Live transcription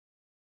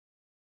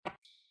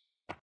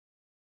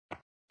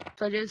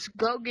So just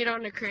go get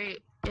on the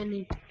crate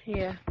and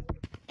yeah.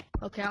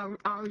 Okay, I'll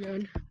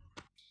run.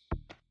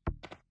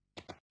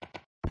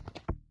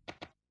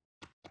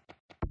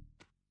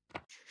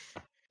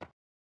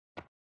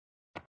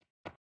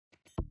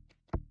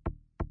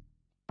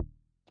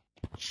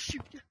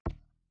 Shoot.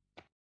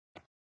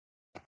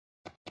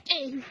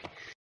 Hey.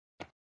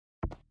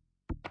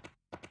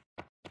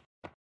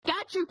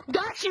 Got you.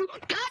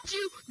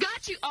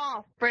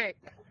 Oh, frick.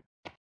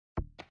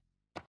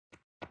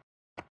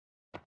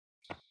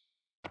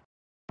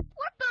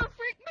 What the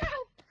frick, man?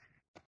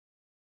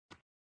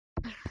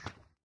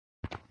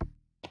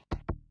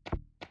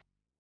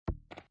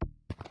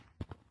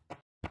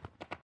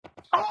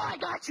 Oh, I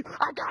got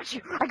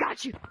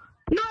you.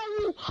 No,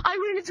 I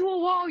ran into a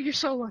wall. You're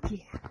so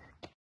lucky.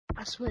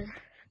 I swear.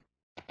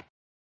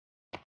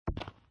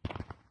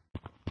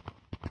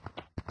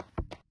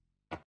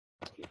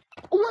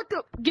 What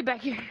the? Get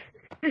back here.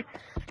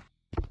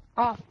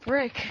 Oh,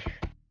 frick.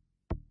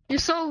 You're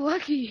so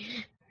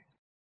lucky.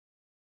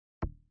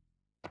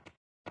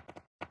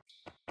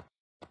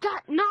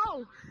 God,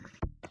 no.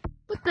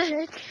 What the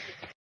heck?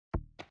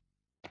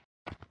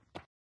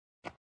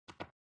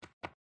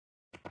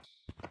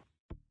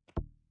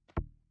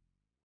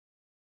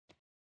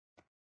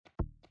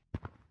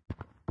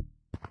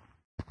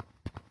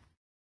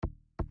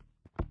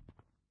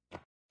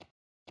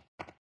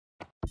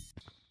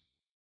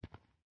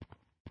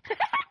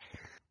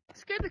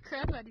 Scared the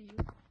crap out of you.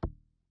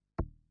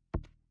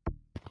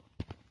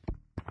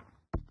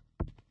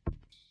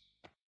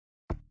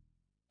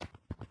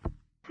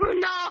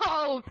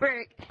 No,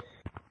 frick.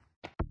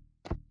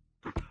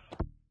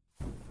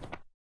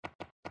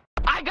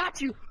 I got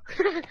you.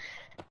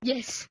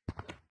 Yes.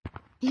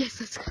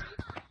 Yes, let's go.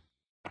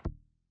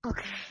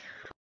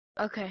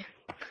 Okay.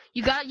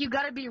 You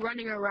gotta be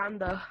running around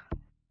though.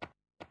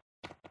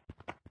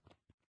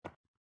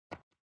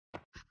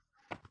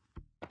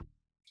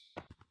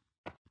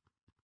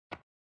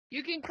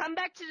 You can come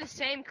back to the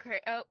same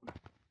crate. Oh.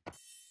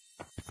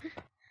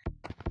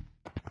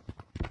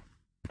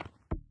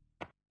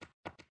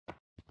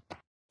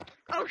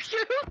 Oh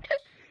shoot!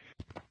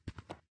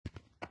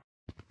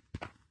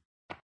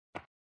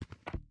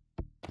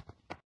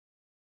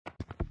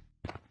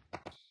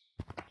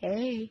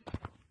 Hey.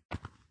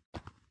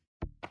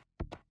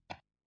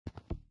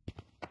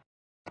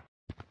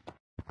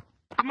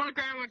 I'm on the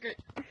ground.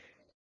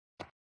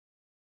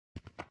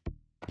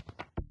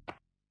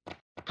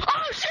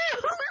 Oh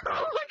shoot!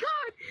 Oh my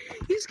god!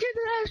 You scared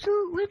the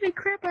absolute living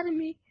crap out of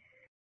me.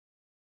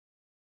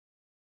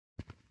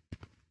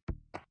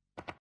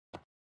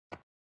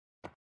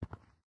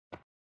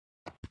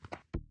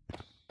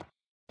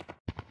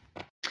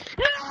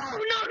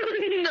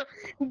 No!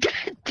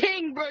 God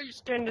dang, bro, you're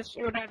scaring the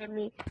shit out of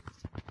me.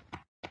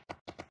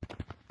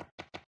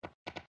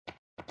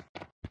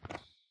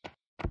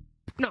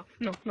 No.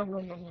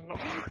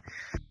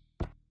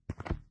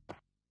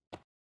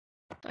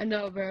 I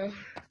know, bro.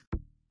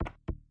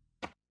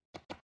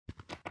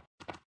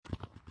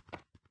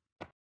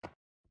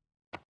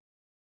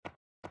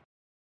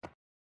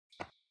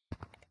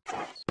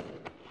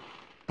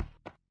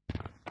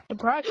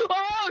 Surprise!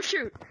 Oh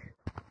shoot!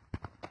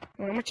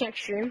 I'm gonna check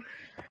stream.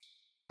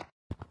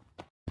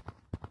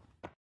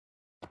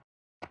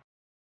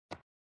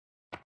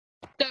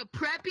 The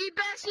preppy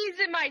besties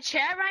in my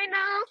chat right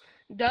now.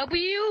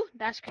 W?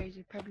 That's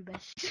crazy. Preppy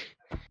besties.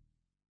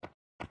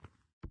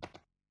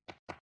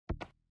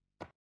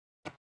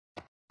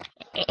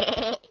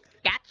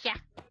 Gotcha.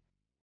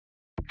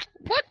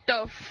 What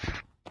the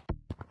f?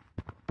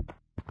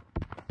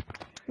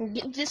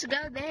 Just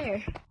go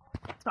there.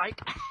 Like,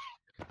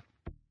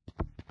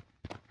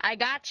 I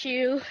got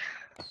you.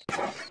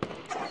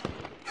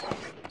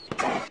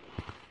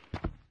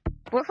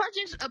 What if I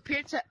just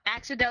appeared to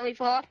accidentally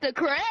fall off the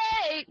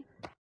crate?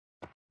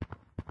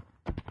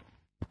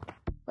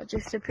 I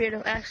just appeared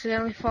to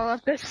accidentally fall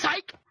off the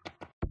psych.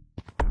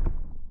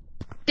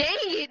 Dang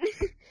it!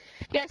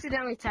 You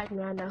accidentally tagged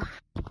me, I know.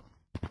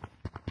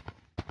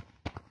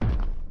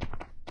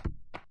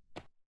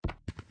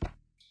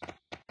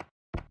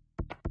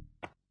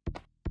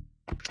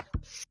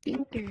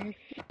 Stinker.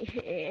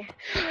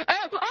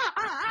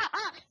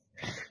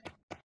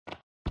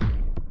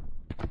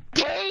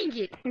 Dang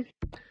it!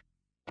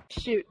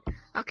 Shoot.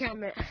 Okay,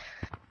 I'm in.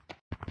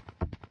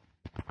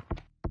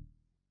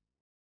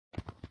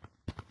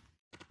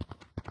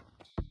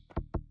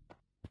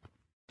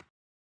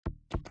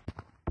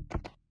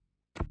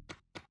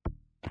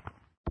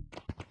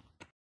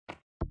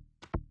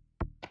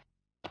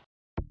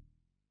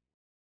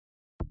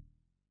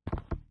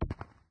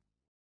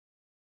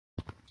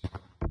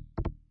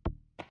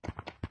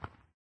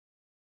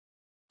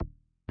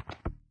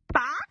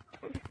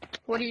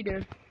 What are you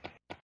doing?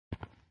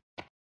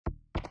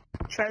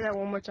 Try that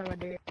one more time, I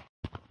dare you.